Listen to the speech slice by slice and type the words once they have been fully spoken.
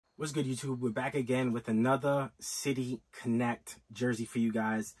What's good, YouTube? We're back again with another City Connect jersey for you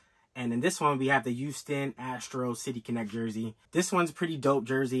guys. And in this one, we have the Houston Astros City Connect jersey. This one's a pretty dope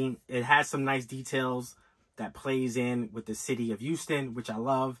jersey. It has some nice details that plays in with the city of Houston, which I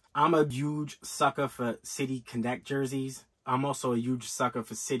love. I'm a huge sucker for City Connect jerseys. I'm also a huge sucker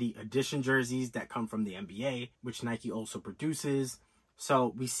for City Edition jerseys that come from the NBA, which Nike also produces.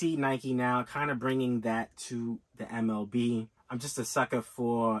 So we see Nike now kind of bringing that to the MLB. I'm just a sucker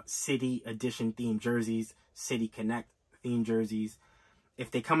for City Edition themed jerseys, City Connect themed jerseys.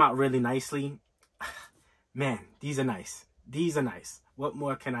 If they come out really nicely, man, these are nice. These are nice. What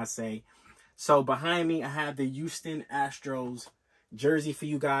more can I say? So behind me, I have the Houston Astros jersey for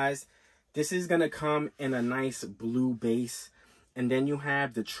you guys. This is going to come in a nice blue base. And then you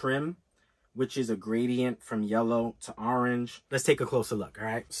have the trim, which is a gradient from yellow to orange. Let's take a closer look, all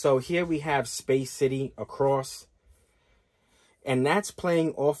right? So here we have Space City across. And that's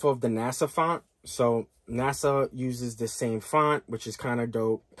playing off of the NASA font. So NASA uses the same font, which is kind of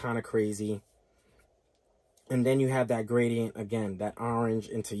dope, kind of crazy. And then you have that gradient again, that orange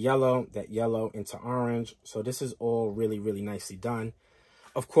into yellow, that yellow into orange. So this is all really, really nicely done.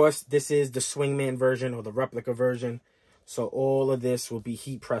 Of course, this is the swingman version or the replica version. So all of this will be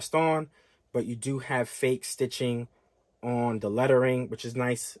heat pressed on, but you do have fake stitching on the lettering, which is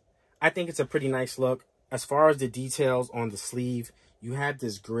nice. I think it's a pretty nice look. As far as the details on the sleeve, you have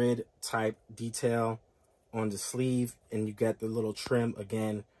this grid type detail on the sleeve, and you get the little trim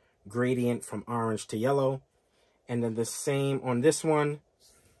again, gradient from orange to yellow. And then the same on this one,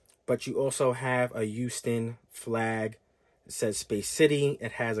 but you also have a Houston flag. It says Space City.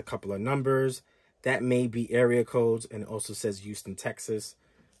 It has a couple of numbers. That may be area codes, and it also says Houston, Texas.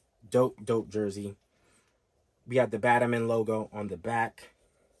 Dope, dope jersey. We have the Batman logo on the back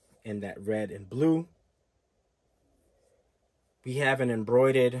in that red and blue. We have an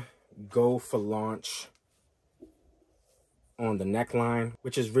embroidered Go for Launch on the neckline,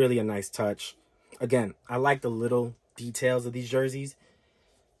 which is really a nice touch. Again, I like the little details of these jerseys.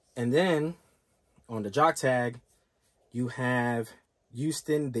 And then on the jock tag, you have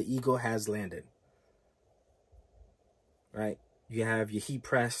Houston, the Eagle has landed. Right? You have your heat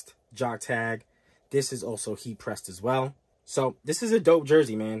pressed jock tag. This is also heat pressed as well. So this is a dope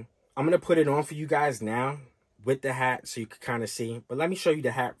jersey, man. I'm going to put it on for you guys now with the hat so you can kind of see. But let me show you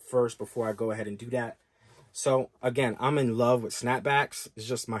the hat first before I go ahead and do that. So again, I'm in love with snapbacks. It's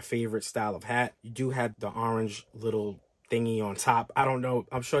just my favorite style of hat. You do have the orange little thingy on top. I don't know.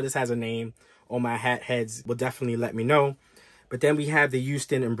 I'm sure this has a name. All my hat heads will definitely let me know. But then we have the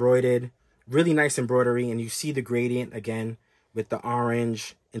Houston embroidered, really nice embroidery. And you see the gradient again with the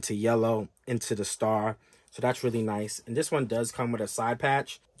orange into yellow into the star. So that's really nice. And this one does come with a side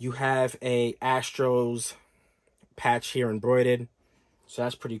patch. You have a Astros patch here embroidered. So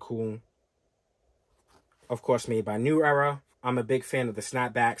that's pretty cool. Of course, made by New Era. I'm a big fan of the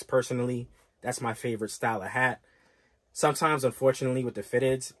snapbacks personally. That's my favorite style of hat. Sometimes, unfortunately, with the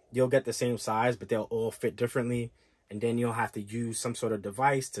fitteds, you'll get the same size, but they'll all fit differently. And then you'll have to use some sort of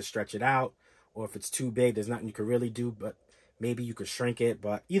device to stretch it out. Or if it's too big, there's nothing you can really do, but maybe you could shrink it.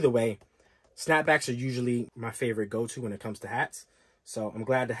 But either way, snapbacks are usually my favorite go-to when it comes to hats. So I'm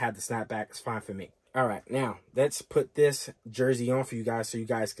glad to have the snapback. It's fine for me. All right, now let's put this jersey on for you guys so you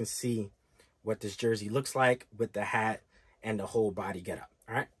guys can see what this jersey looks like with the hat and the whole body getup.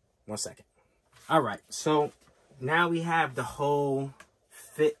 All right, 1 second. All right, so now we have the whole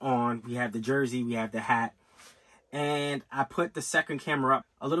fit on. We have the jersey, we have the hat, and I put the second camera up,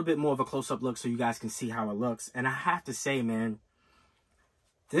 a little bit more of a close-up look so you guys can see how it looks. And I have to say, man,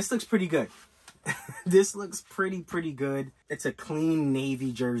 this looks pretty good. This looks pretty good. It's a clean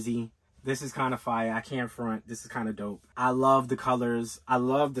navy jersey. This is kind of fire. I can't front. This is kind of dope. I love the colors. I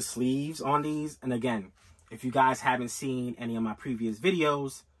love the sleeves on these. And again, if you guys haven't seen any of my previous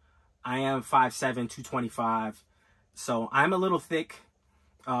videos, I am 5'7", 225. So I'm a little thick.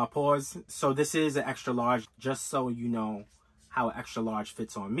 Pause. So this is an extra large. Just so you know how an extra large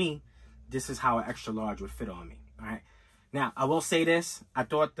fits on me, this is how an extra large would fit on me. All right. Now, I will say this. I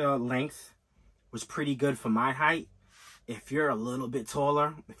thought the length was pretty good for my height. If you're a little bit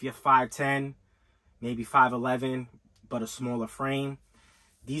taller, if you're 5'10", maybe 5'11", but a smaller frame,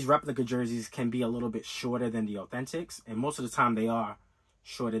 these replica jerseys can be a little bit shorter than the authentics. And most of the time they are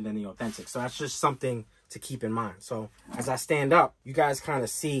shorter than the authentics. So that's just something to keep in mind. So as I stand up, you guys kind of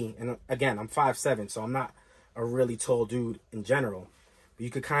see, and again, I'm 5'7", so I'm not a really tall dude in general. But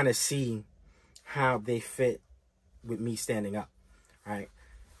you could kind of see how they fit with me standing up, right?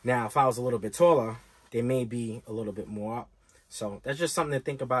 Now, if I was a little bit taller, they may be a little bit more up. So that's just something to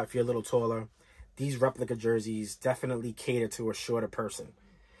think about if you're a little taller. These replica jerseys definitely cater to a shorter person.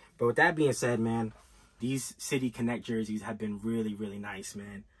 But with that being said, man, these City Connect jerseys have been really, really nice,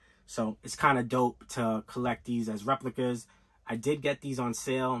 man. So it's kind of dope to collect these as replicas. I did get these on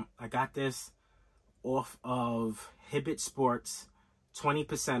sale. I got this off of Hibbett Sports,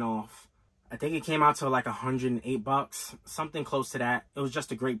 20% off. I think it came out to like $108, something close to that. It was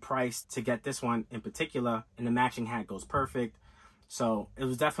just a great price to get this one in particular, and the matching hat goes perfect. So it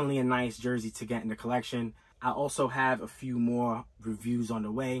was definitely a nice jersey to get in the collection. I also have a few more reviews on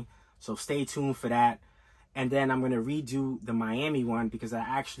the way, so stay tuned for that. And then I'm going to redo the Miami one because I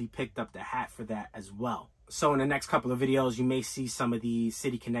actually picked up the hat for that as well. So in the next couple of videos, you may see some of the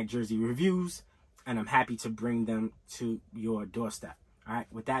City Connect jersey reviews, and I'm happy to bring them to your doorstep. All right,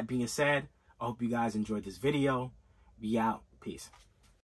 with that being said, I hope you guys enjoyed this video. Be out. Peace.